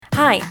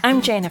Hi,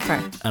 I'm Jennifer.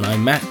 And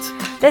I'm Matt.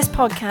 This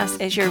podcast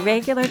is your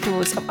regular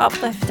dose of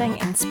uplifting,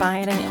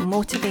 inspiring and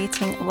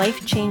motivating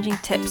life-changing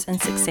tips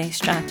and success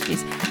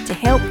strategies to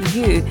help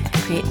you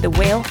create the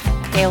wealth,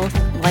 health,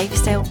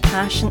 lifestyle,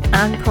 passion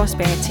and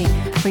prosperity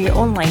for your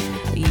own life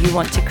that you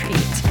want to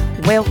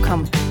create.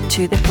 Welcome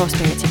to the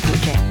Prosperity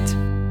Project.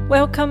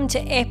 Welcome to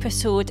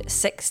episode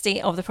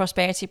 60 of the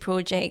Prosperity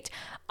Project.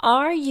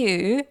 Are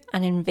you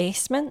an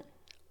investment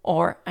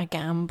or a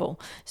gamble?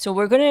 So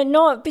we're going to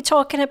not be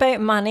talking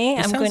about money.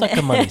 It sounds like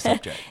a money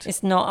subject.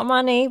 It's not a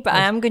money, but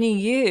I am going to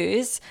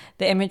use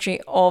the imagery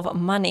of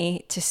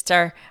money to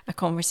stir a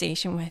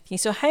conversation with you.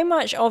 So how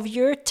much of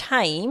your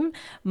time,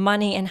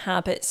 money and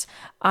habits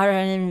are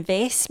an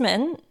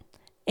investment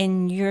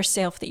in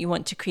yourself that you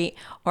want to create,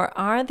 or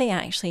are they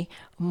actually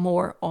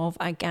more of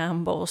a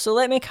gamble? So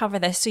let me cover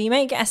this. So you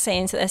might get a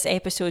sense that this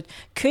episode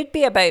could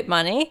be about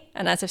money,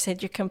 and as I've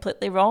said, you're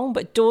completely wrong,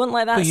 but don't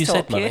let that But you stop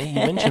said money. You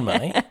mentioned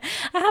money.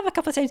 I have a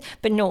couple of times,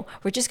 but no,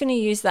 we're just going to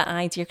use that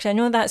idea because I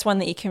know that's one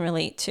that you can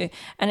relate to.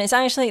 And it's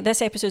actually,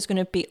 this episode is going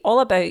to be all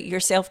about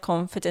your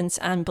self-confidence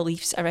and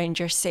beliefs around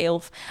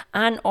yourself,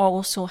 and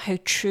also how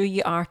true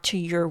you are to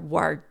your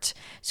word.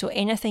 So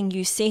anything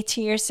you say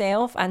to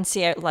yourself and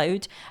say out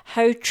loud,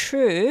 how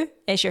true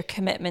is your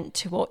commitment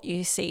to what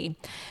you say?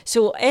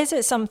 So is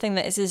it something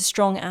that is as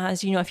strong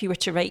as, if you were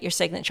to write your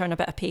signature on a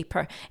bit of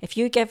paper, if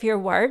you give your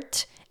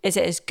word, is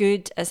it as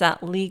good as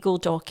that legal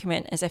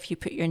document as if you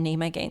put your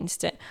name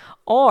against it?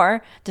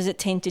 Or does it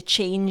tend to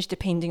change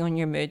depending on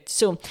your mood?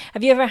 So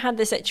have you ever had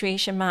the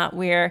situation, Matt,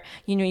 where,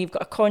 you've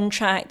got a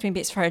contract, maybe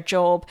it's for a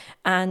job,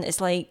 and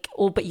it's like,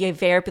 oh, but you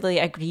verbally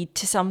agreed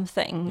to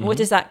something. Mm-hmm. What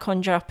does that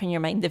conjure up in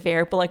your mind, the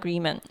verbal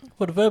agreement?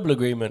 Well, the verbal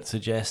agreement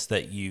suggests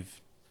that you've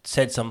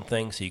said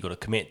something, so you've got to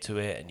commit to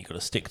it and you've got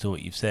to stick to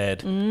what you've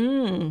said.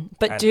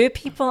 But do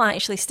people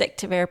actually stick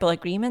to verbal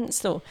agreements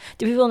though?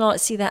 Do people not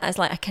see that as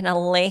like a kind of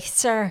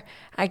lesser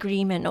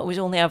agreement? It was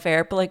only a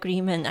verbal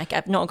agreement. Like,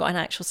 I've not got an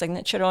actual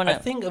signature on it. I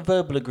think a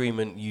verbal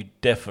agreement you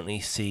definitely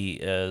see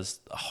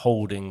as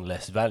holding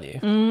less value.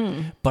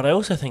 But I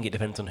also think it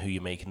depends on who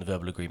you're making the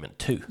verbal agreement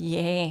to.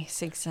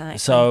 Yes, exactly.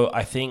 So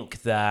I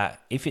think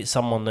that if it's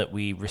someone that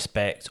we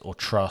respect or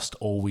trust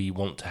or we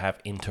want to have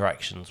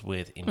interactions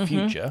with in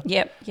future,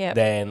 Yep.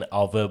 then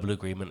our verbal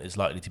agreement is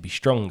likely to be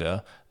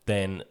stronger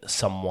than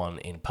someone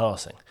in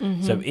passing.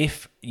 So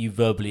if you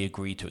verbally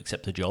agree to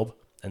accept a job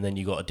and then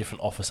you got a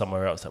different offer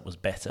somewhere else that was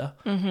better,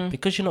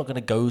 because you're not going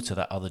to go to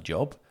that other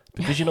job,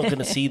 because you're not going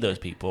to see those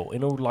people,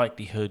 in all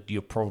likelihood,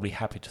 you're probably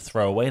happy to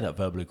throw away that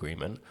verbal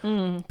agreement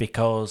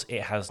because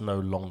it has no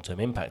long-term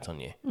impact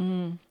on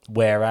you.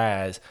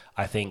 Whereas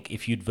I think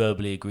if you'd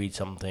verbally agreed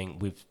something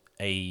with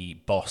a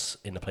boss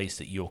in the place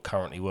that you're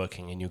currently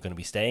working and you're going to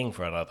be staying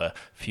for another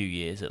few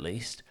years at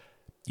least,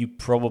 you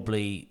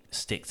probably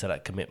stick to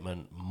that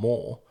commitment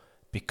more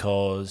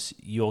because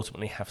you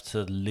ultimately have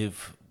to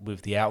live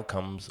with the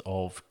outcomes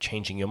of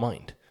changing your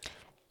mind.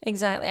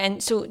 Exactly.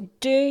 And so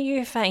do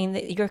you find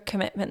that your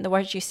commitment, the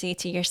words you say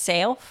to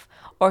yourself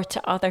or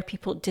to other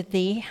people, do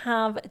they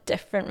have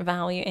different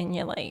value in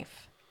your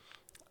life?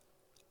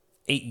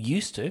 It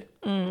used to.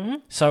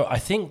 So I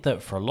think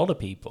that for a lot of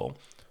people,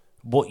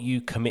 what you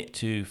commit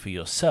to for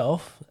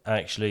yourself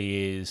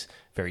actually is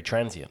very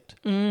transient.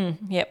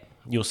 Yep.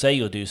 You'll say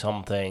you'll do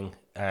something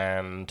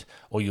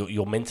or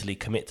you'll mentally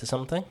commit to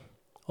something,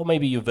 or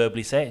maybe you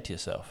verbally say it to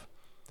yourself.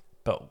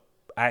 But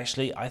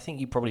actually, I think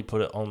you probably put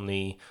it on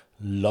the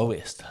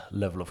lowest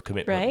level of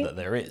commitment that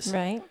there is.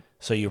 Right.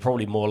 So you're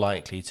probably more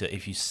likely to,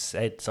 if you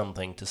said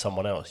something to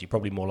someone else, you're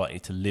probably more likely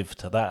to live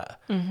to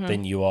that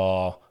than you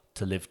are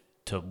to live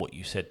to what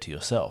you said to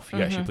yourself.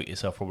 You actually put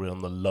yourself probably on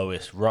the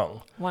lowest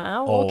rung.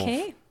 Wow,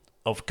 okay.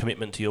 Of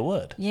commitment to your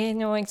word. Yeah,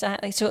 no,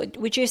 exactly. So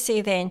would you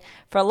say then,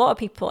 for a lot of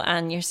people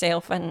and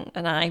yourself, and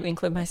I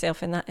include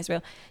myself in that as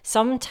well,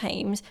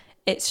 sometimes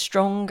it's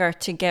stronger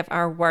to give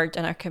our word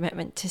and our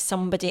commitment to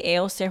somebody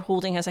else. They're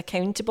holding us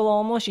accountable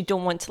almost. You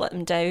don't want to let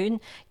them down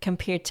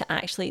compared to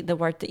actually the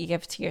word that you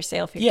give to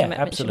yourself, your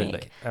commitment you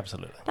make.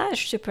 Absolutely. That's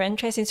super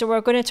interesting. So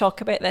we're going to talk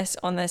about this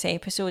on this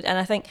episode. And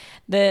I think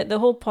the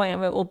whole point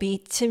of it will be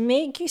to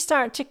make you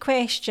start to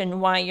question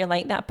why you're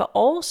like that, but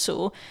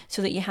also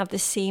so that you have the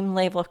same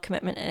level of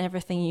commitment in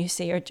everything you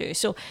say or do.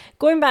 So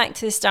going back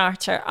to the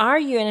starter, are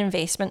you an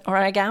investment or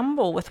a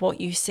gamble with what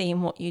you say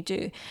and what you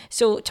do?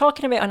 So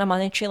talking about on a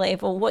monetary level,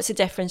 what's the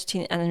difference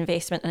between an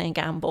investment and a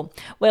gamble?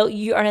 Well,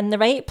 you are in the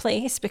right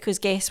place because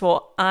guess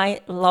what?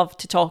 I love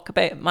to talk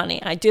about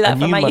money. I do that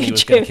for my YouTube. I knew money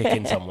was going to kick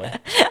in somewhere.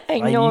 I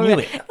know knew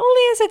it.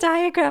 Only as a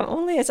diagram,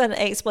 only as an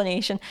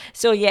explanation.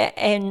 So yeah,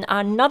 in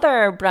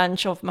another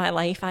branch of my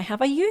life, I have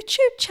a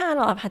YouTube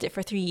channel. I've had it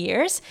for 3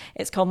 years.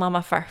 It's called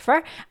Mama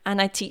Furfur,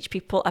 and I teach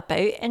people about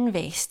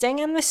investing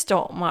in the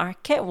stock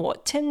market,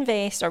 what to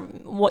invest or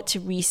what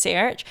to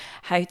research,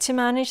 how to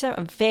manage them.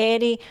 A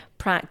very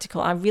practical.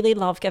 I really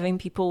love giving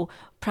people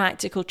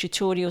practical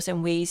tutorials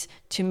and ways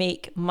to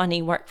make money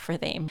work for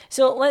them.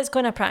 So let's go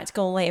on a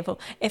practical level.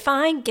 If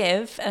I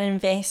give an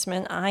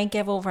investment, I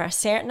give over a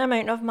certain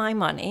amount of my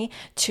money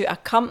to a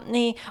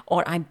company,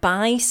 or I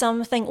buy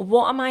something,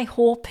 what am I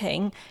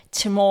hoping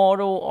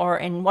tomorrow or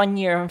in 1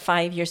 year or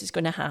 5 years is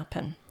going to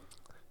happen?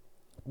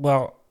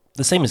 Well,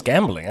 the same as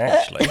gambling,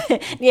 actually.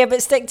 Yeah,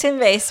 but stick to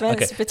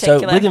investments Okay, particular.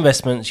 so with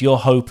investments, you're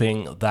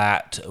hoping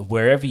that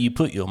wherever you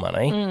put your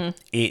money,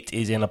 it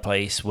is in a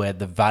place where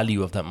the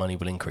value of that money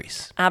will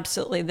increase.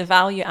 Absolutely. The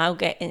value I'll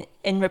get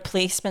in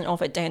replacement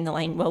of it down the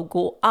line will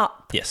go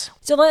up. Yes.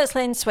 So let's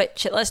then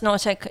switch it. Let's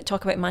not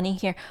talk about money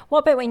here. What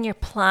about when you're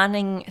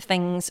planning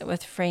things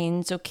with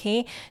friends,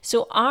 okay?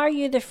 So are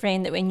you the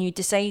friend that when you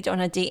decide on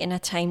a date and a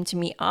time to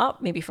meet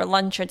up, maybe for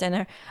lunch or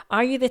dinner,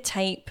 are you the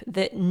type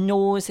that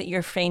knows that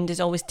your friend is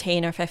always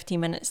 10 or 15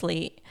 minutes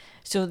late?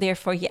 So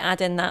therefore you add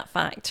in that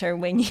factor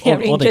when you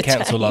arrange Or they a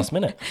cancel time. last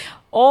minute.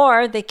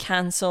 Or they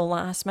cancel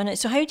last minute.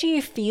 So how do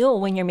you feel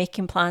when you're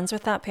making plans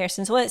with that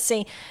person? So let's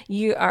say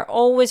you are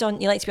always on,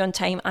 you like to be on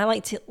time. I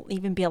like to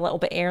even be a little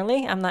bit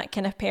early. I'm that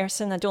kind of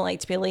person. I don't like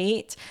to be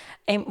late.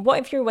 What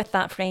if you're with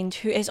that friend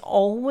who is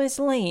always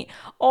late,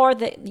 or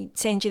that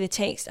sends you the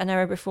text an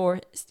hour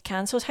before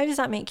cancels? How does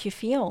that make you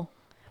feel?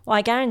 Well,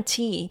 I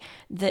guarantee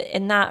that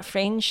in that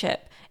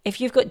friendship, if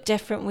you've got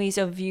different ways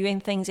of viewing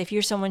things, if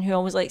you're someone who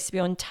always likes to be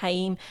on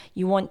time,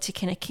 you want to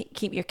kind of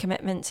keep your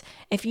commitments,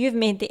 if you've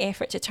made the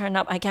effort to turn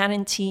up, I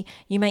guarantee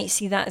you might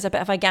see that as a bit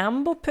of a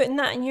gamble, putting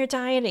that in your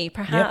diary.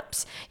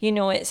 Perhaps, you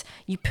know, it's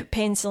you put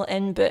pencil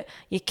in, but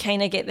you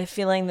kind of get the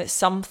feeling that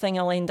something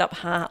will end up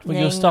happening.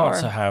 Well, you'll start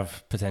to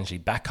have potentially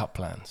backup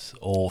plans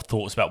or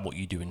thoughts about what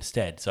you do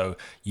instead. So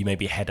you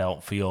maybe head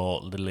out for your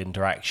little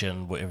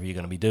interaction, whatever you're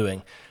going to be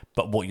doing.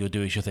 But what you'll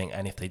do is you'll think,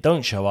 and if they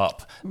don't show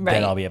up,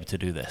 then I'll be able to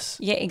do this.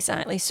 Yeah,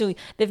 exactly. So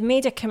they've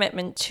made a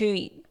commitment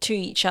to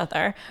each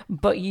other,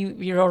 but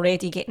you're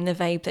already getting the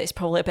vibe that it's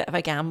probably a bit of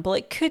a gamble.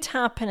 It could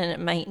happen and it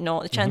might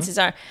not. The chances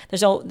are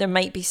there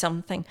might be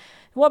something.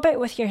 What about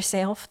with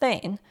yourself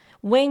then?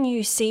 When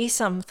you say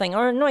something,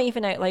 or not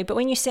even out loud, but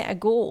when you set a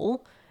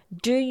goal,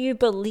 do you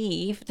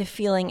believe the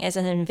feeling is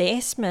an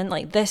investment,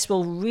 like this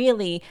will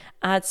really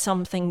add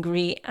something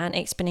great and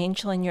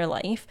exponential in your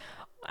life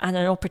and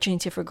an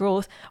opportunity for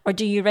growth? Or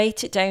do you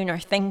write it down or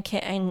think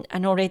it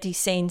and already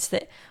sense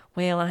that,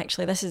 well,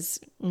 actually this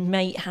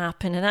might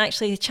happen, and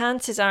actually the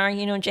chances are,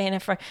 you know,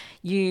 Jennifer,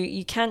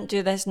 you can't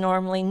do this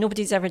normally,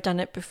 nobody's ever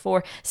done it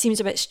before, seems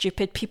a bit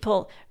stupid.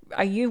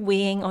 Are you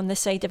weighing on the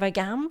side of a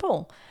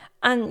gamble?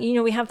 And, you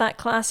know, we have that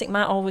classic,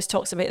 Matt always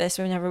talks about this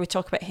whenever we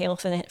talk about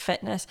health and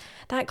fitness,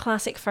 that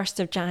classic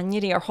 1st of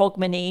January or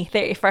Hogmanay,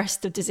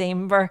 31st of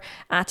December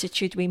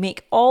attitude. We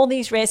make all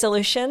these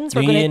resolutions.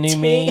 New year, new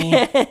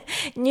me.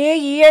 New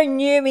year,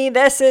 new me.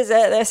 This is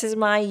it. This is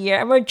my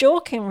year. And we're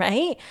joking,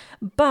 right?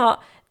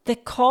 But the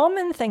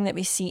common thing that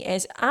we see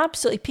is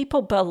absolutely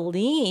people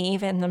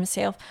believe in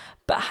themselves,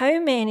 but how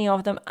many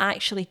of them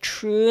actually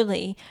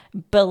truly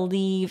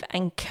believe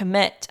and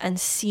commit and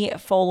see it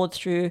followed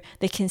through?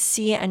 They can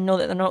see it and know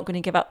that they're not going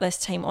to give up this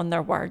time on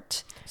their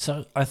word.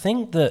 So I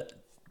think that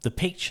the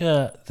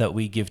picture that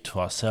we give to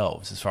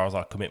ourselves as far as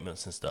our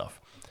commitments and stuff,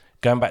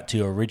 going back to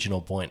your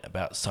original point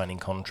about signing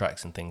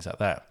contracts and things like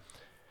that,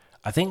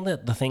 I think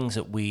that the things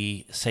that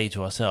we say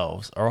to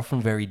ourselves are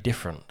often very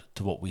different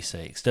to what we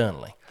say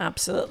externally.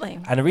 Absolutely.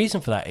 And the reason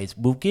for that is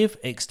we'll give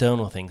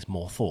external things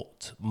more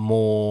thought,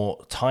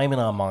 more time in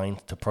our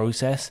mind to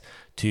process,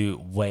 to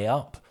weigh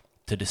up,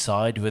 to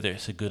decide whether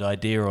it's a good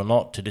idea or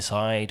not, to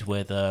decide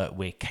whether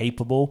we're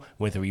capable,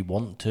 whether we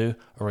want to,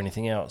 or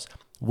anything else.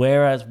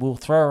 Whereas we'll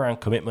throw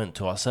around commitment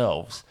to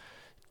ourselves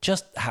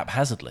just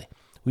haphazardly.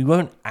 We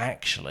won't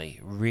actually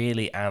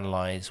really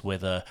analyze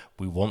whether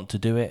we want to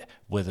do it,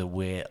 whether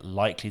we're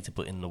likely to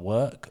put in the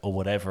work or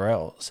whatever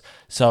else.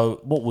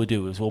 So what we'll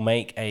do is we'll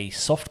make a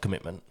soft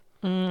commitment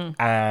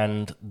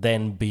and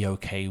then be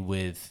okay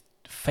with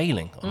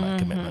failing on that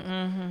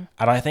commitment.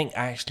 And I think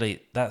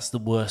actually that's the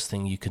worst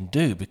thing you can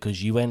do,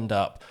 because you end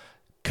up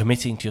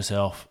committing to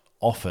yourself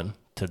often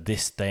to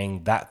this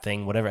thing, that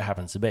thing, whatever it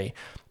happens to be.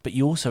 But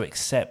you also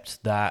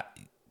accept that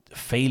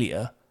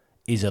failure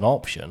is an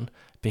option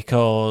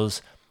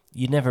because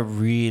you never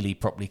really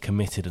properly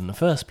committed in the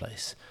first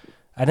place.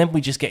 And then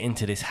we just get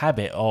into this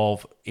habit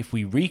of, if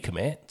we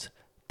recommit,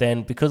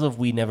 then because of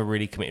we never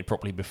really committed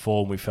properly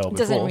before and we failed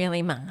before. It doesn't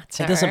really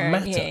matter. It doesn't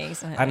matter. Yeah,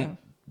 exactly. And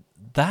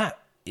that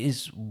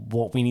is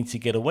what we need to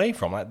get away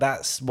from. Like,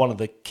 that's one of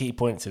the key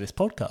points of this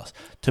podcast,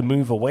 to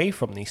move away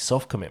from these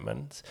soft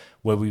commitments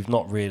where we've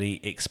not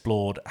really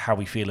explored how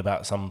we feel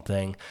about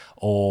something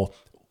or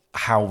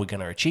how we're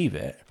going to achieve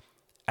it.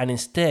 And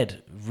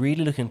instead,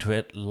 really look into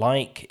it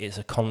like it's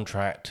a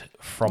contract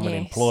from an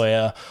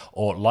employer,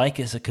 or like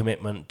it's a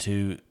commitment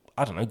to,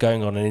 I don't know,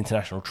 going on an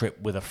international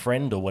trip with a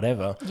friend or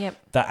whatever. Yep.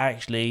 That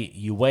actually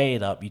you weigh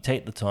it up, you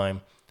take the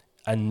time,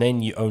 and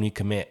then you only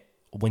commit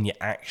when you're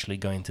actually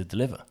going to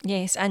deliver.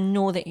 Yes, and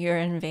know that you're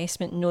an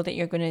investment, know that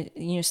you're going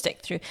to,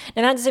 stick through.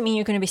 Now, that doesn't mean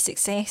you're going to be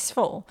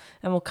successful,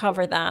 and we'll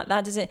cover that.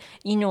 That doesn't,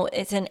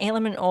 it's an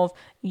element of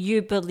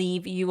you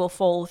believe you will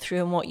follow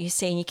through on what you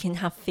say, and you can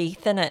have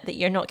faith in it, that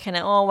you're not kind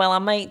of, oh, well, I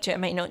might do it, I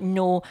might not.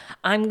 No,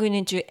 I'm going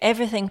to do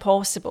everything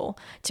possible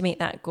to make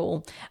that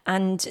goal.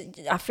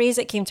 And a phrase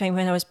that came to mind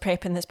when I was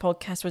prepping this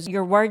podcast was,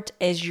 your word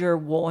is your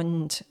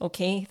wand,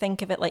 okay?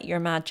 Think of it like your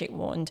magic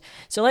wand.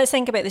 So let's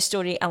think about the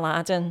story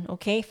Aladdin,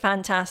 okay?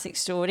 Fantastic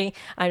story.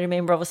 I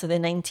remember obviously the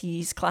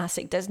 90s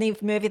classic Disney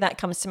movie that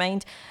comes to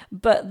mind.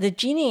 But the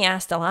genie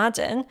asked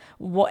Aladdin,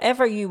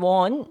 whatever you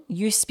want,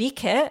 you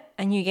speak it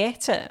and you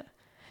get it.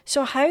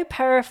 So how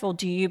powerful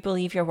do you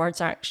believe your words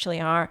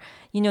actually are?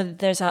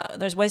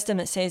 There's wisdom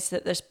that says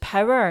that there's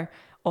power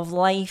of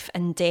life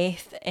and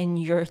death in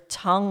your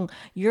tongue.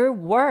 Your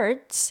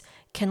words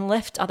can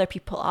lift other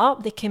people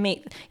up. They can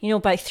make,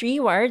 by 3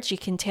 words, you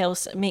can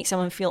make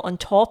someone feel on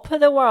top of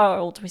the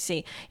world, we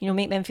say,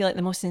 make them feel like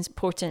the most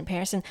important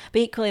person. But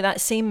equally, that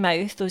same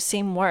mouth, those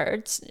same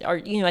words, or,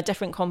 a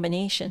different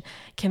combination,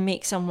 can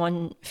make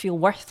someone feel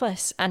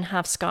worthless and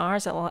have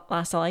scars that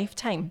last a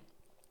lifetime.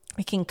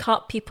 We can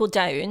cut people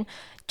down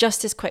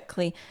just as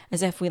quickly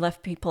as if we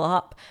lift people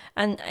up.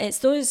 And it's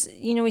those,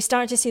 we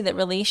start to see that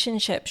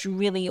relationships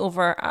really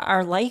over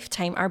our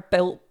lifetime are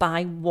built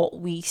by what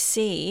we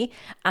say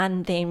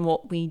and then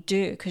what we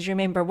do. Because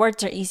remember,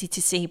 words are easy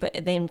to say, but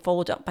then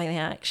followed up by the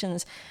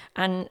actions.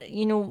 And,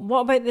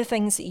 what about the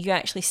things that you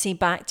actually say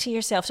back to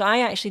yourself? So I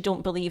actually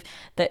don't believe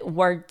that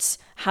words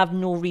have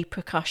no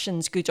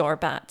repercussions, good or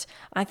bad.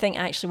 I think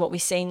actually what we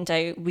send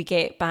out, we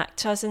get back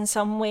to us in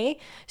some way.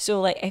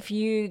 So like if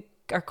you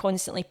are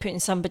constantly putting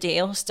somebody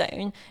else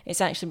down,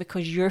 it's actually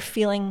because you're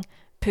feeling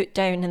put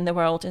down in the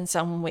world in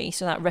some way.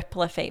 So that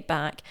ripple effect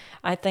back.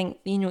 I think,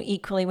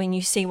 equally when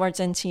you say words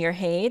into your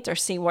head or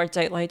say words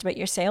out loud about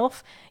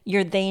yourself,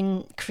 you're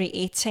then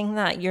creating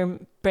that. You're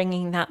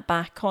bringing that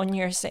back on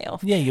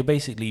yourself. Yeah, you're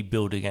basically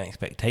building an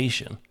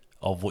expectation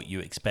of what you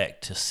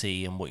expect to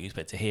see and what you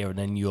expect to hear, and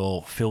then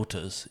your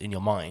filters in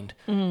your mind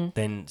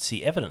then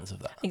see evidence of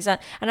that.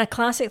 Exactly. And a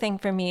classic thing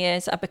for me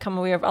is I've become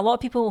aware of a lot of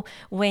people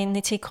when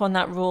they take on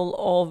that role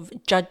of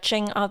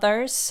judging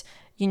others,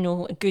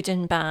 good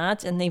and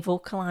bad, and they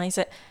vocalize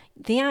it,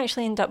 they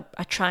actually end up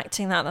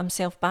attracting that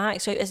themselves back.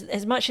 So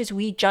as much as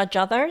we judge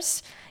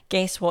others,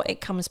 guess what?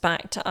 It comes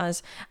back to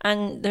us.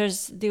 And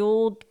there's the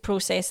old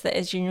process that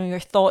is, your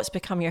thoughts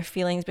become your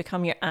feelings,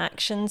 become your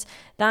actions.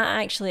 That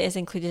actually is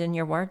included in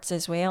your words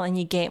as well, and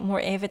you get more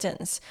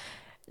evidence.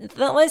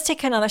 Let's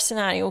take another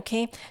scenario,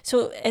 okay?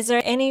 So is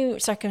there any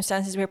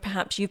circumstances where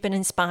perhaps you've been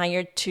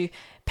inspired to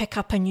pick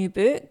up a new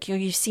book,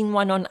 you've seen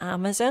one on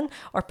Amazon,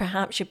 or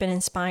perhaps you've been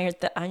inspired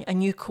that a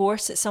new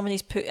course that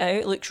somebody's put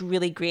out looks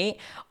really great,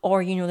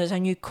 or there's a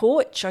new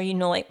coach, or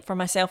like for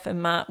myself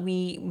and Matt,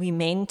 we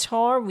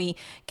mentor, we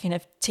kind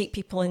of take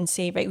people and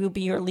say, right, we'll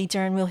be your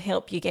leader and we'll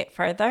help you get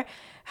further.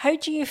 How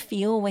do you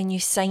feel when you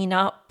sign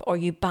up or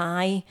you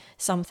buy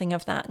something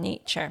of that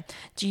nature?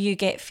 Do you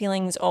get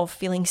feelings of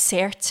feeling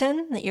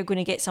certain that you're going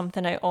to get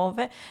something out of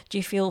it? Do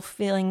you feel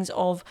feelings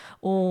of,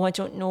 oh, I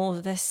don't know,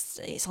 this,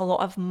 it's a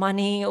lot of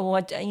money,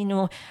 or,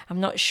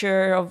 I'm not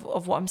sure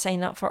of what I'm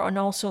signing up for? And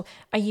also,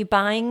 are you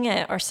buying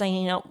it or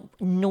signing up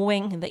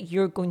knowing that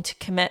you're going to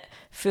commit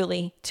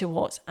fully to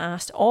what's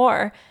asked?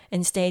 Or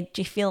instead,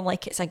 do you feel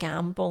like it's a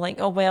gamble? Like,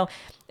 oh, well,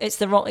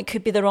 it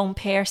could be the wrong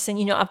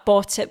person. I've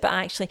bought it, but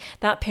actually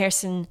that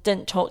person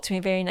didn't talk to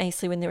me very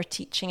nicely when they were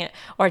teaching it,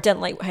 or I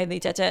didn't like how they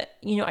did it.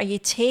 Are you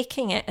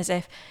taking it as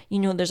if,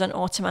 there's an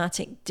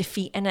automatic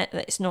defeat in it,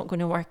 that it's not going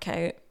to work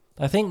out?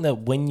 I think that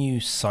when you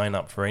sign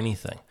up for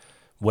anything,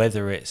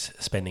 whether it's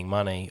spending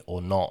money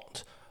or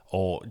not,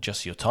 or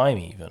just your time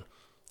even,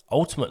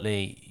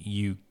 ultimately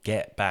you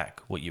get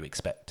back what you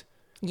expect.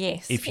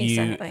 Yes, if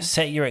you exactly.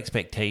 Set your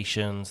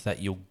expectations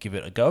that you'll give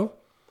it a go,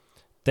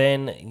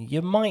 then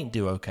you might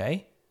do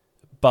okay,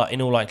 but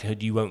in all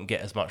likelihood, you won't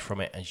get as much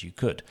from it as you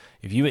could.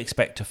 If you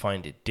expect to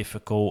find it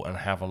difficult and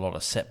have a lot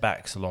of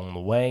setbacks along the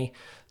way,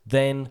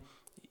 then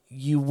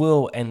you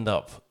will end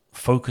up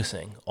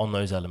focusing on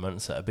those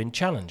elements that have been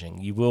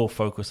challenging. You will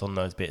focus on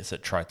those bits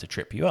that try to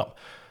trip you up.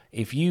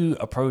 If you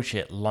approach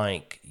it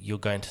like you're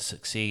going to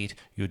succeed,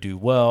 you'll do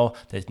well,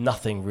 there's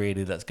nothing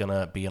really that's going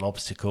to be an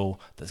obstacle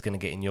that's going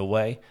to get in your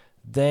way,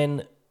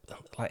 then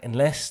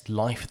unless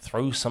life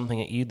throws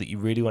something at you that you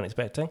really weren't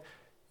expecting,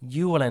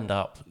 you will end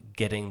up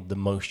getting the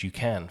most you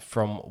can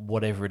from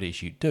whatever it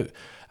is you do.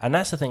 And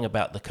that's the thing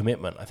about the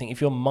commitment. I think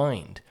if your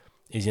mind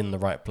is in the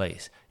right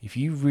place, if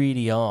you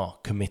really are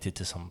committed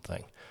to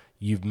something,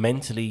 you've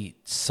mentally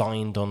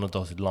signed on a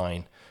dotted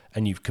line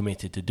and you've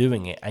committed to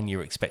doing it and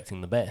you're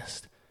expecting the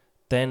best,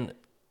 then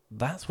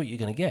that's what you're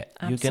going to get.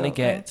 Absolutely. You're going to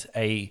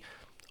get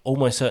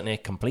almost certainly a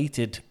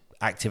completed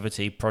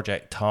activity,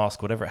 project,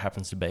 task, whatever it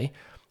happens to be,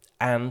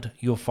 and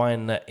you'll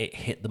find that it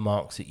hit the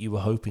marks that you were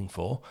hoping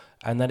for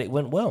and that it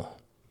went well.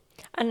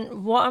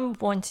 And what I'm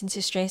wanting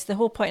to stress, the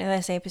whole point of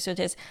this episode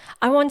is,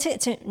 I want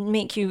it to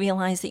make you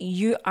realise that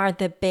you are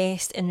the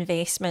best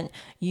investment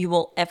you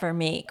will ever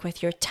make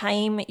with your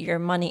time, your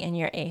money and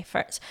your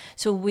efforts.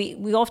 So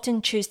we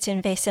often choose to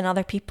invest in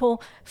other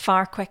people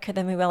far quicker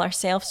than we will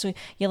ourselves. So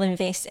you'll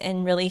invest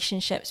in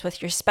relationships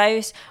with your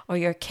spouse or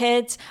your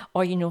kids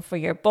or, for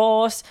your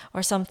boss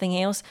or something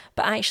else.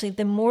 But actually,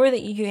 the more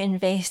that you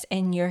invest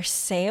in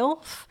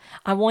yourself,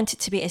 I want it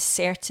to be as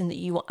certain that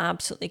you will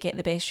absolutely get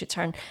the best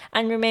return.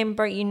 And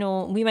remember,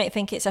 we might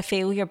think it's a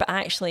failure, but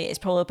actually it's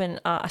probably been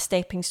a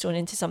stepping stone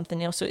into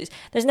something else. So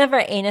there's never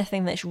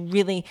anything that's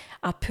really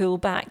a pull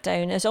back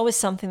down. There's always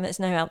something that's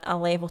now a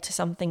level to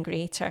something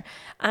greater.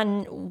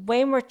 And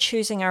when we're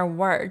choosing our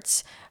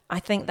words, I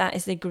think that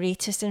is the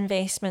greatest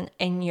investment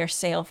in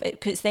yourself,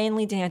 because it's then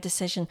leading a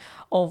decision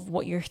of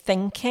what you're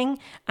thinking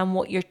and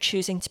what you're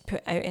choosing to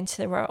put out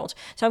into the world.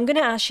 So I'm going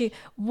to ask you,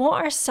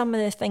 what are some of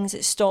the things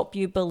that stop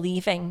you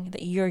believing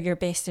that you're your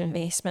best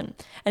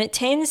investment? And it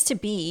tends to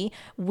be,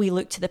 we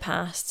look to the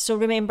past. So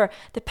remember,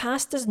 the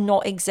past does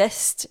not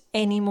exist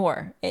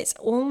anymore. It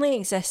only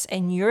exists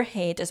in your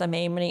head as a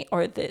memory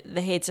or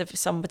the heads of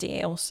somebody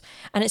else.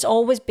 And it's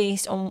always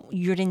based on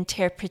your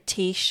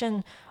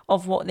interpretation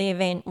of what the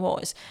event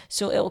was.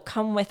 So it'll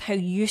come with how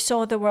you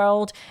saw the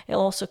world.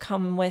 It'll also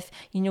come with,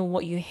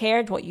 what you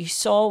heard, what you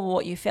saw,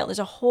 what you felt. There's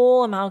a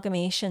whole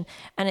amalgamation,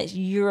 and it's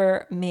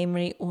your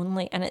memory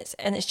only. And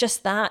it's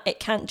just that. It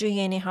can't do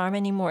you any harm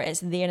anymore. It's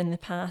there in the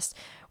past.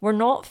 We're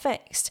not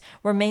fixed.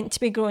 We're meant to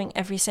be growing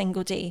every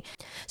single day.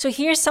 So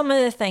here's some of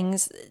the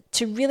things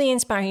to really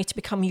inspire you to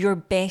become your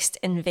best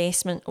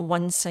investment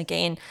once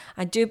again.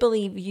 I do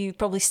believe you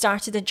probably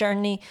started a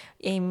journey,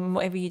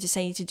 whatever you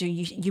decided to do,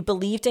 you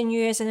believed in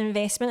you as an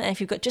investment. And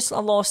if you've got just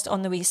lost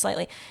on the way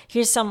slightly,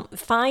 here's some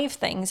 5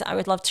 things I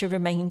would love to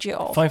remind you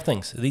of. 5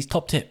 things. Are these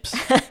top tips?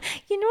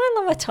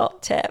 I love a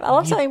top tip. I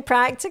love something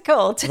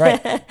practical.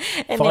 Right.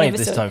 5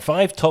 this time.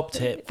 5 top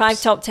tips.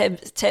 5 top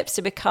tips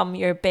to become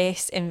your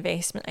best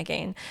investment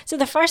again. So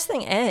the first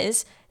thing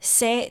is,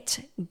 set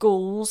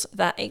goals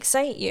that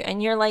excite you.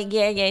 And you're like,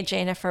 yeah,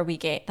 Jennifer, we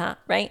get that,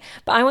 right?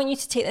 But I want you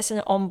to take this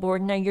on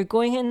board now. You're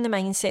going in the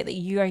mindset that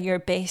you are your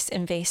best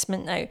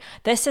investment now.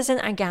 This isn't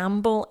a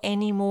gamble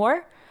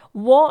anymore.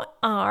 What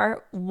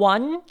are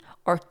 1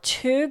 or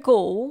 2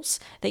 goals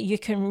that you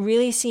can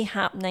really see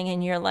happening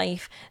in your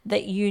life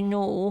that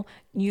you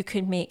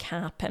could make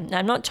happen? Now,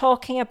 I'm not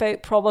talking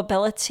about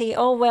probability.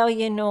 Oh, well,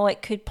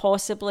 it could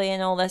possibly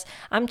and all this.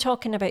 I'm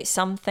talking about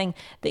something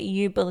that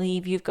you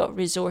believe you've got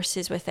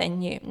resources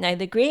within you. Now,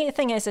 the great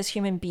thing is, as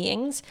human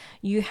beings,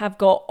 you have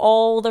got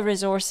all the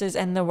resources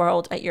in the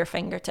world at your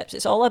fingertips.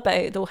 It's all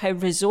about, though, how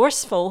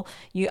resourceful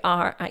you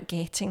are at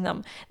getting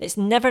them. It's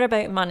never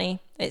about money.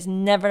 It's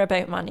never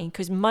about money,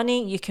 because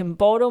money, you can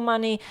borrow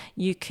money,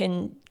 you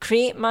can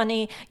create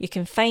money, you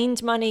can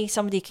find money,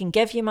 somebody can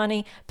give you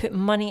money, put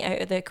money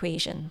out of the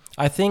equation.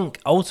 I think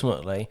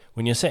ultimately,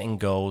 when you're setting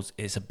goals,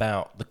 it's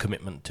about the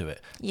commitment to it.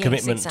 Yes,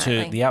 commitment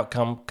exactly. to the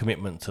outcome,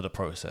 commitment to the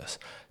process.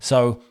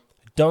 So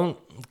don't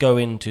go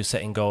into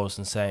setting goals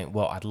and saying,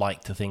 well, I'd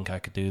like to think I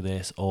could do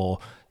this, or,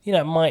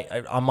 I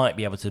might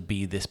be able to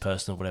be this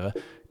person or whatever.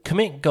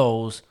 Commit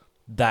goals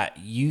that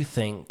you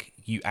think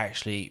you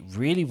actually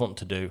really want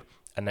to do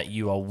and that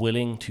you are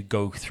willing to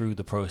go through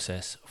the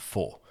process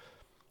for.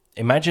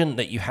 Imagine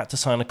that you had to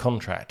sign a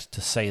contract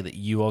to say that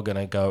you are going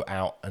to go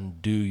out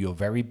and do your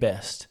very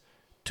best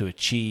to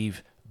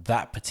achieve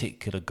that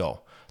particular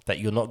goal, that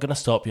you're not going to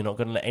stop, you're not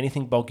going to let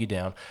anything bog you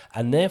down,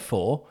 and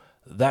therefore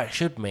that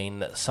should mean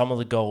that some of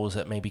the goals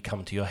that maybe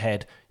come to your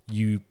head,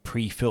 you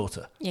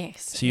pre-filter.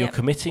 Yes. So you're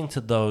committing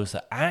to those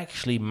that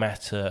actually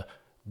matter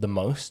the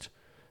most,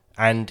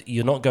 and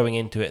you're not going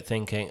into it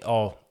thinking,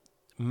 oh,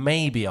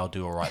 maybe I'll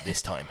do all right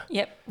this time.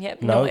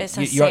 Yep. No, it's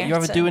you're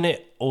either doing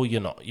it or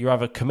you're not. You're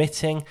either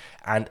committing,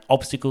 and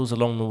obstacles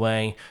along the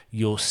way,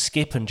 you'll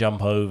skip and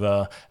jump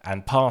over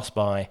and pass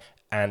by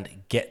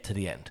and get to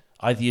the end.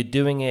 Either you're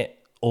doing it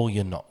or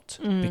you're not.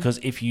 Because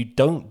if you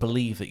don't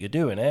believe that you're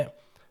doing it,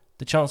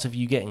 the chance of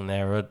you getting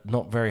there are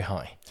not very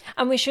high.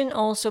 And we shouldn't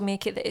also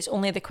make it that it's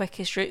only the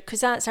quickest route,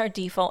 because that's our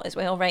default as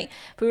well, right?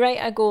 If we write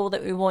a goal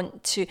that we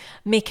want to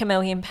make £1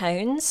 million,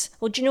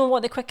 well, do you know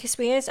what the quickest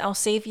way is? I'll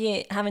save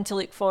you having to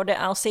look for it.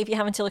 I'll save you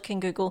having to look in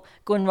Google,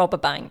 go and rob a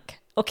bank.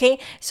 Okay,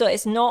 so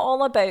it's not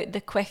all about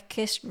the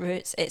quickest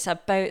routes, it's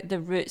about the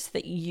routes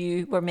that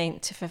you were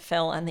meant to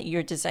fulfill and that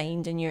you're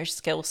designed and your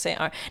skill set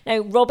are. Now,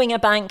 robbing a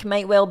bank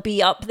might well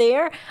be up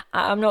there.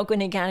 I'm not going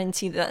to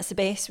guarantee that that's the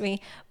best way,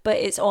 but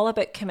it's all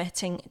about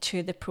committing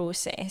to the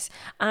process.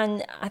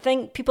 And I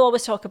think people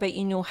always talk about,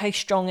 how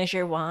strong is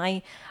your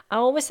why? I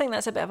always think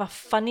that's a bit of a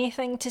funny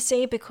thing to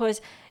say,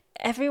 because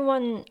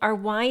our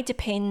why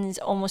depends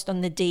almost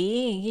on the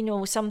day.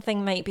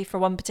 Something might be for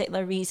one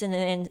particular reason,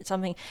 and then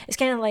something. It's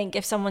kind of like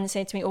if someone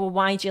said to me, "Oh,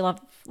 why do you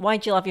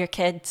love your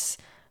kids?"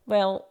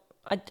 Well,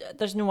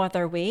 there's no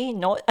other way.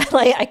 Not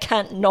like I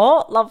can't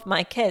not love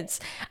my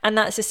kids, and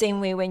that's the same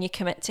way when you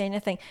commit to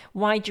anything.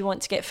 Why do you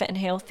want to get fit and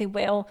healthy?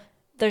 Well,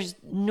 there's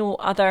no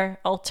other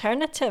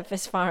alternative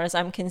as far as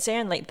I'm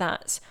concerned. Like,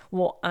 that's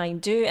what I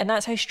do, and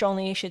that's how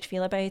strongly you should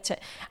feel about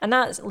it. And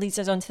that leads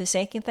us on to the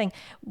second thing.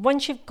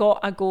 Once you've got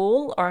a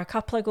goal or a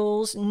couple of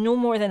goals, no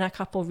more than a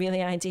couple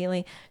really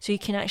ideally, so you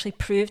can actually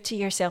prove to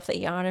yourself that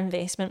you are an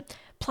investment,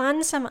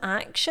 plan some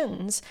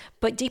actions.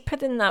 But deeper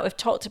than that, we've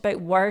talked about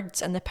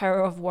words and the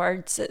power of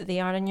words, that they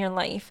are in your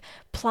life.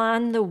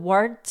 Plan the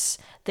words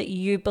that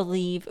you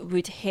believe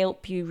would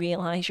help you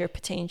realize your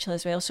potential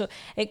as well. So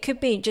it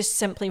could be just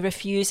simply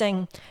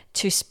refusing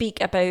to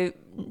speak about,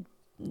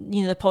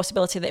 you know, the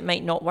possibility that it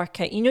might not work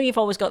out. You know, you've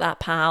always got that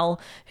pal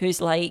who's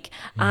like,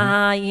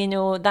 you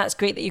know, that's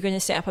great that you're going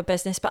to set up a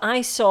business, but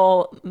I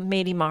saw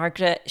Mary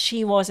Margaret,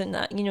 she wasn't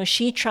that, you know,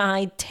 she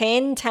tried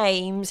 10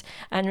 times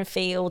and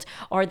failed.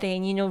 Or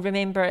then, you know,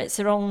 remember, it's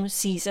the wrong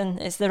season,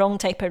 it's the wrong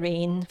type of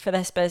rain for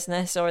this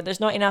business, or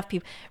there's not enough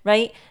people,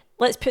 right?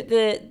 Let's put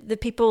the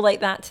people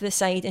like that to the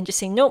side and just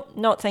say, nope,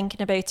 not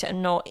thinking about it,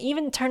 and not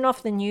even turn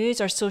off the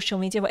news or social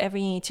media, whatever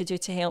you need to do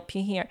to help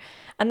you here.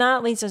 And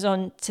that leads us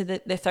on to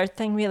the third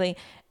thing, really.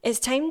 It's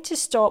time to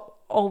stop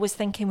always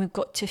thinking we've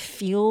got to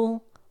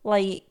feel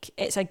like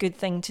it's a good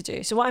thing to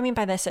do. So what I mean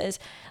by this is,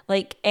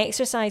 like,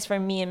 exercise for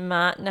me and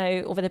Matt now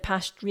over the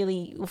past,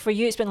 really, well, for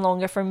you it's been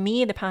longer, for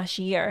me the past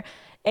year,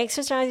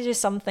 exercise is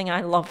something I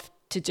love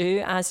to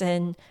do, as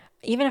in,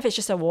 even if it's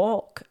just a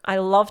walk, I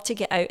love to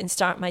get out and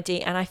start my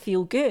day and I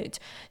feel good.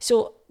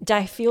 So do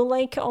I feel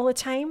like it all the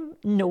time?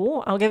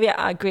 No. I'll give you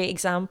a great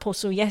example.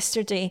 So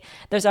yesterday,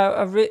 there's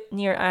a route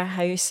near our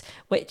house,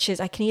 which is,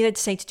 I can either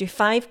decide to do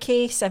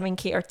 5k,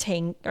 7k or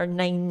 10 or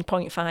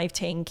 9.5,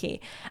 10k.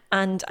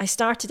 And I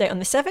started out on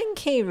the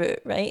 7k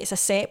route, right? It's a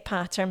set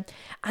pattern.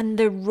 And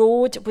the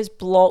road was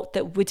blocked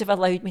that would have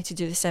allowed me to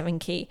do the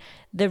 7k.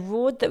 The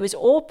road that was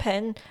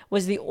open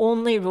was the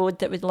only road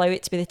that would allow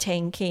it to be the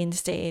 10k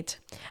instead.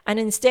 And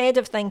instead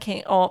of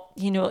thinking, oh,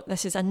 you know,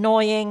 this is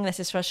annoying, this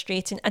is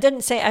frustrating, I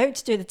didn't set out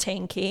to do the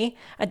 10k.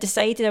 I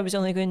decided I was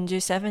only going to do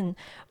 7.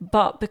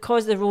 But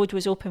because the road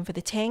was open for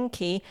the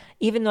 10k,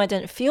 even though I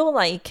didn't feel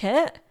like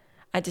it,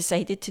 I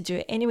decided to do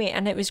it anyway,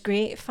 and it was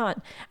great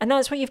fun. And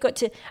that's what you've got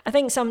to, I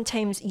think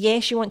sometimes,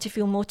 yes, you want to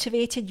feel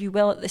motivated, you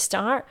will at the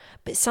start,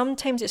 but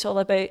sometimes it's all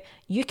about,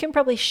 you can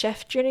probably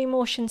shift your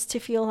emotions to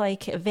feel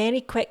like it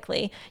very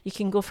quickly. You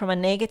can go from a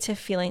negative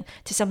feeling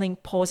to something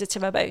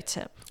positive about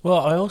it. Well,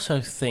 I also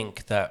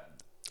think that,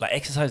 like,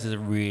 exercise is a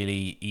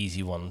really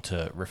easy one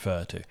to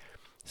refer to.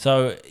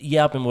 So,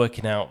 yeah, I've been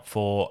working out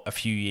for a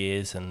few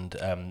years and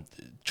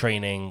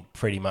training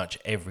pretty much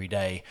every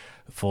day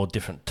for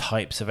different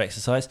types of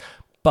exercise.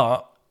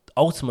 But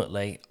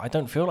ultimately, I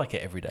don't feel like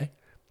it every day.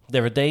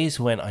 There are days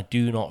when I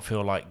do not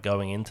feel like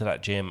going into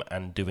that gym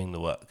and doing the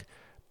work.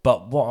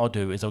 But what I'll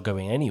do is I'll go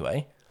in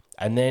anyway.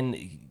 And then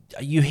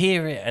you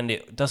hear it and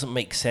it doesn't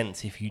make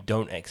sense if you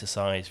don't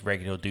exercise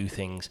regularly or do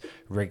things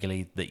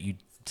regularly that you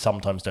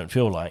sometimes don't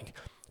feel like.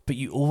 But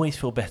you always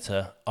feel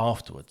better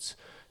afterwards.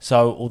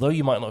 So although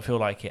you might not feel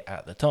like it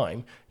at the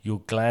time,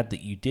 you're glad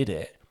that you did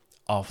it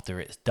after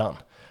it's done.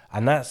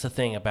 And that's the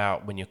thing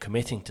about when you're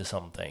committing to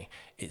something.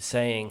 It's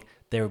saying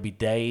there will be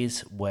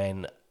days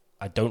when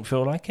I don't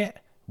feel like it,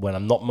 when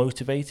I'm not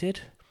motivated,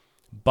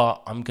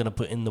 but I'm going to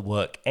put in the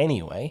work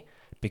anyway,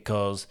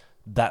 because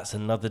that's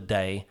another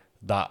day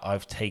that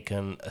I've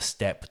taken a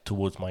step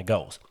towards my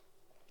goals.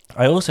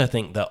 I also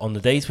think that on the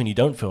days when you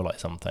don't feel like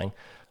something,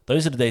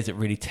 those are the days that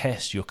really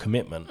test your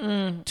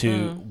commitment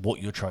to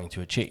what you're trying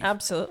to achieve.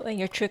 Absolutely.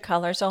 Your true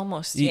colours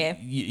almost, yeah.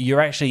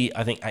 You're actually,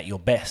 I think, at your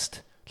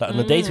best. Like on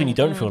the days when you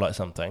don't feel like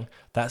something,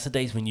 that's the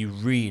days when you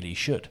really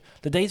should.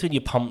 The days when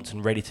you're pumped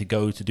and ready to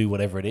go to do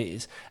whatever it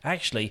is,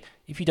 actually,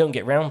 if you don't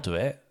get round to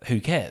it,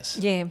 who cares?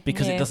 Yeah.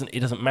 Because it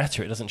doesn't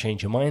matter. It doesn't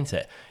change your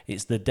mindset.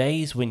 It's the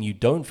days when you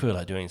don't feel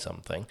like doing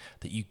something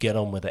that you get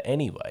on with it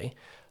anyway,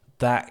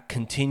 that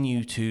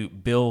continue to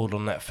build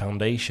on that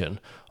foundation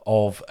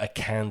of a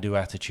can-do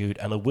attitude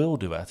and a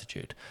will-do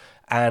attitude.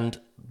 And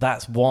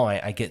that's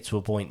why I get to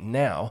a point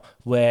now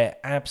where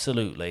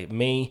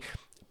absolutely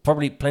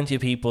probably plenty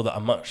of people that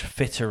are much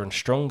fitter and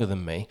stronger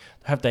than me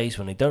have days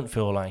when they don't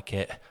feel like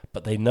it,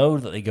 but they know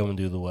that they go and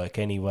do the work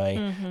anyway,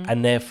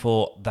 and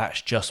therefore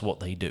that's just what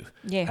they do.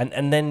 Yeah.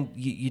 And then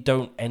you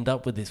don't end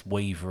up with this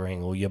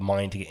wavering or your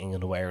mind getting in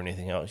the way or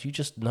anything else. You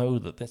just know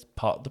that that's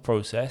part of the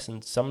process,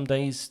 and some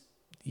days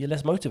you're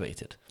less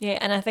motivated. Yeah,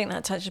 and I think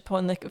that touched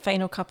upon the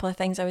final couple of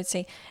things I would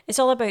say. It's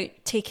all about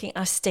taking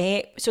a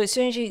step. So as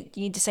soon as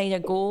you decide a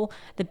goal,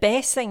 the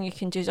best thing you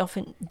can do is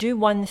often do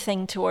one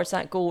thing towards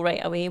that goal right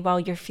away while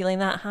you're feeling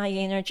that high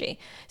energy.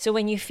 So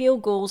when you feel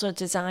goals or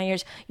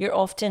desires, you're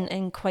often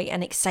in quite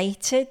an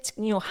excited,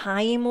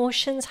 high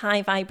emotions,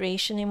 high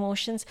vibration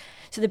emotions.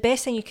 So the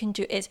best thing you can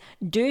do is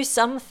do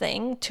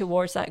something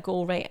towards that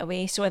goal right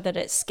away. So whether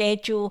it's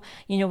schedule,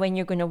 when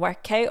you're going to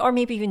work out, or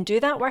maybe even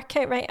do that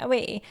workout right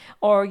away,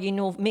 or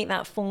or, make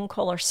that phone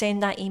call or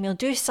send that email.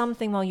 Do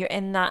something while you're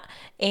in that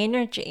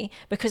energy,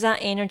 because that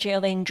energy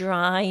will then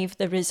drive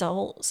the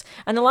results.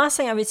 And the last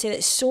thing I would say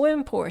that's so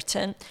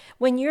important,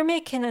 when you're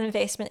making an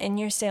investment in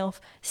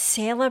yourself,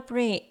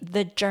 celebrate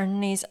the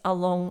journeys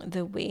along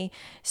the way.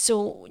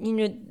 So,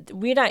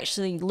 we're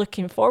actually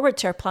looking forward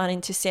to our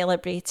planning to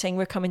celebrating.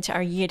 We're coming to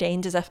our year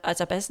end as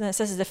a business.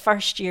 This is the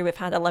first year we've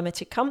had a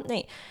limited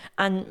company,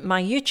 and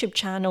my YouTube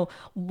channel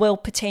will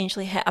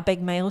potentially hit a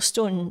big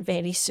milestone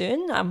very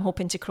soon. I'm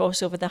hoping to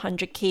cross over the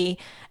 100k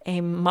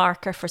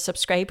marker for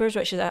subscribers,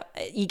 which is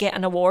you get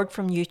an award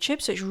from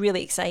YouTube, so it's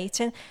really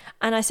exciting.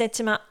 And I said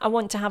to Matt, I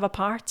want to have a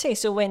party.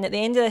 So when at the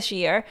end of this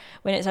year,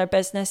 when it's our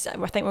business,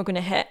 I think we're going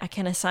to hit a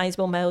kind of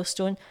sizable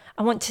milestone,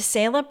 I want to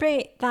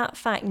celebrate that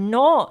fact,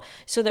 not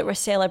so that we're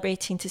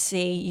celebrating to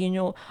say,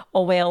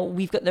 oh, well,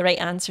 we've got the right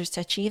answers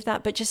to achieve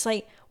that, but just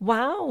like,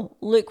 wow,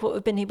 look what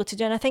we've been able to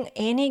do. And I think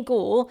any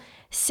goal,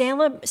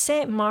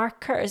 set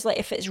markers. Like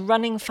if it's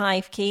running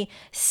 5k,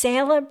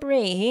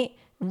 celebrate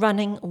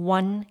running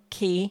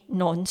 1k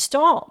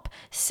non-stop.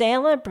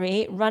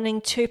 Celebrate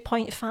running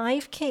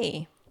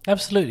 2.5k.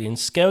 Absolutely, and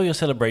scale your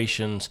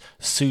celebrations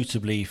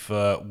suitably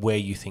for where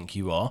you think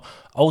you are.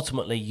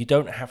 Ultimately, you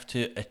don't have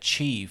to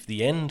achieve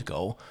the end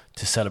goal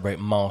to celebrate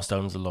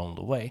milestones along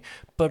the way,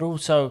 but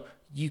also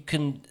you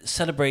can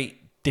celebrate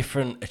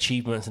different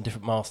achievements and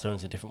different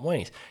milestones in different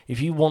ways. If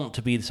you want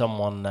to be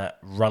someone that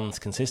runs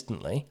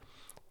consistently,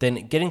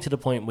 then getting to the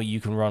point where you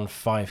can run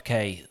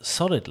 5k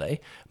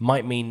solidly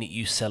might mean that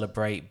you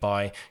celebrate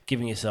by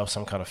giving yourself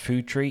some kind of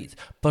food treat,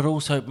 but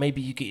also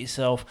maybe you get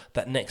yourself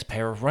that next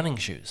pair of running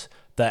shoes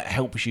that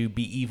helps you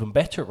be even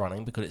better at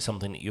running because it's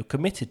something that you're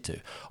committed to.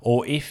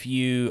 Or if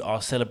you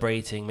are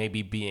celebrating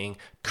maybe being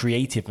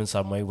creative in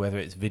some way, whether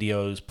it's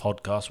videos,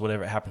 podcasts,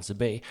 whatever it happens to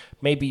be,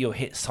 maybe you'll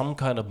hit some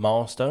kind of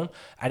milestone,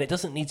 and it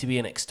doesn't need to be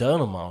an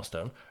external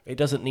milestone. It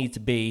doesn't need to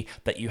be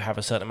that you have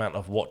a certain amount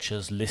of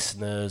watchers,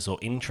 listeners, or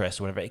interest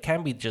or whatever. It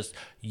can be just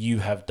you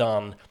have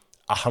done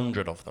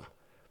 100 of them.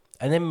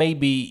 And then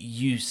maybe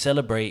you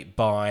celebrate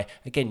by,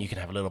 again, you can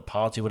have a little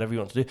party, whatever you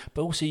want to do,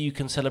 but also you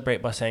can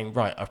celebrate by saying,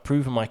 right, I've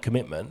proven my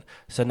commitment,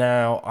 so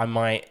now I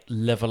might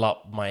level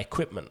up my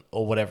equipment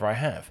or whatever I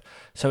have.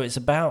 So it's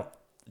about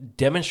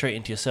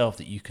demonstrating to yourself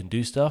that you can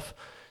do stuff,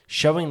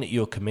 showing that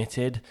you're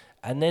committed,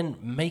 and then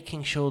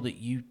making sure that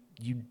you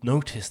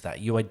notice that,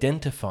 you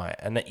identify it,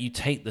 and that you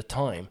take the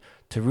time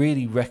to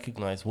really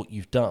recognize what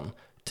you've done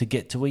to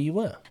get to where you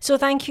were. So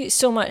thank you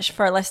so much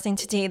for listening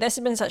today. This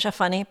has been such a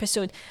fun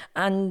episode,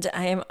 and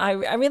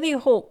I really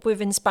hope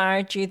we've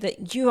inspired you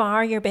that you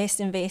are your best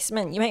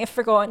investment. You might have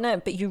forgotten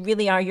it, but you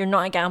really are. You're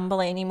not a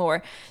gamble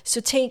anymore.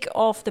 So take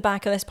off the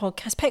back of this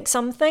podcast, pick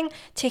something,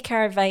 take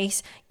our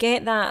advice,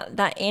 get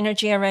that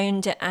energy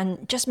around it,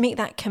 and just make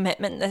that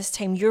commitment this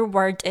time. Your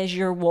word is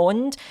your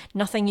wand.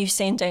 Nothing you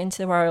send out into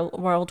the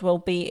world will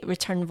be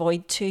returned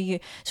void to you.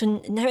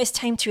 So now it's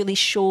time to really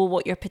show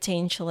what your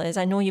potential is.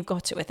 I know you've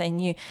got it within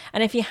you.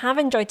 And if you have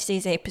enjoyed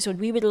today's episode,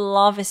 we would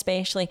love,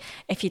 especially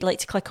if you'd like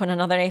to click on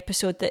another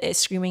episode that is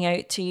screaming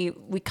out to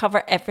you. We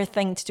cover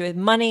everything to do with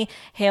money,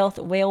 health,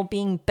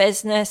 well-being,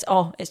 business.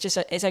 Oh,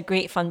 it's a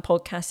great fun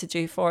podcast to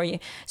do for you.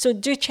 So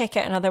do check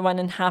out another one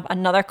and have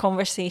another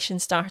conversation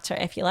starter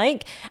if you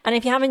like. And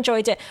if you have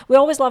enjoyed it, we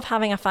always love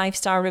having a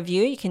 5-star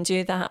review. You can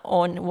do that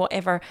on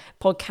whatever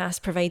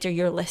podcast provider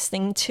you're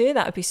listening to.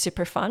 That would be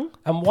super fun.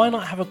 And why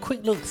not have a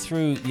quick look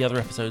through the other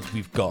episodes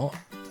we've got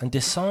and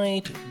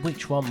decide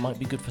which one might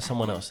be good for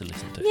someone else to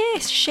listen to.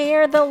 Yes,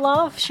 share the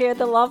love, share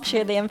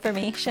the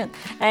information.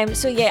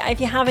 So yeah,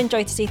 if you have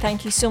enjoyed today,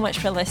 thank you so much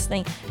for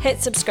listening.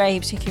 Hit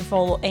subscribe so you can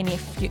follow any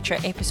future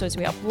episodes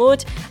we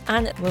upload,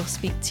 and we'll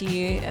speak to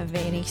you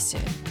very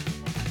soon.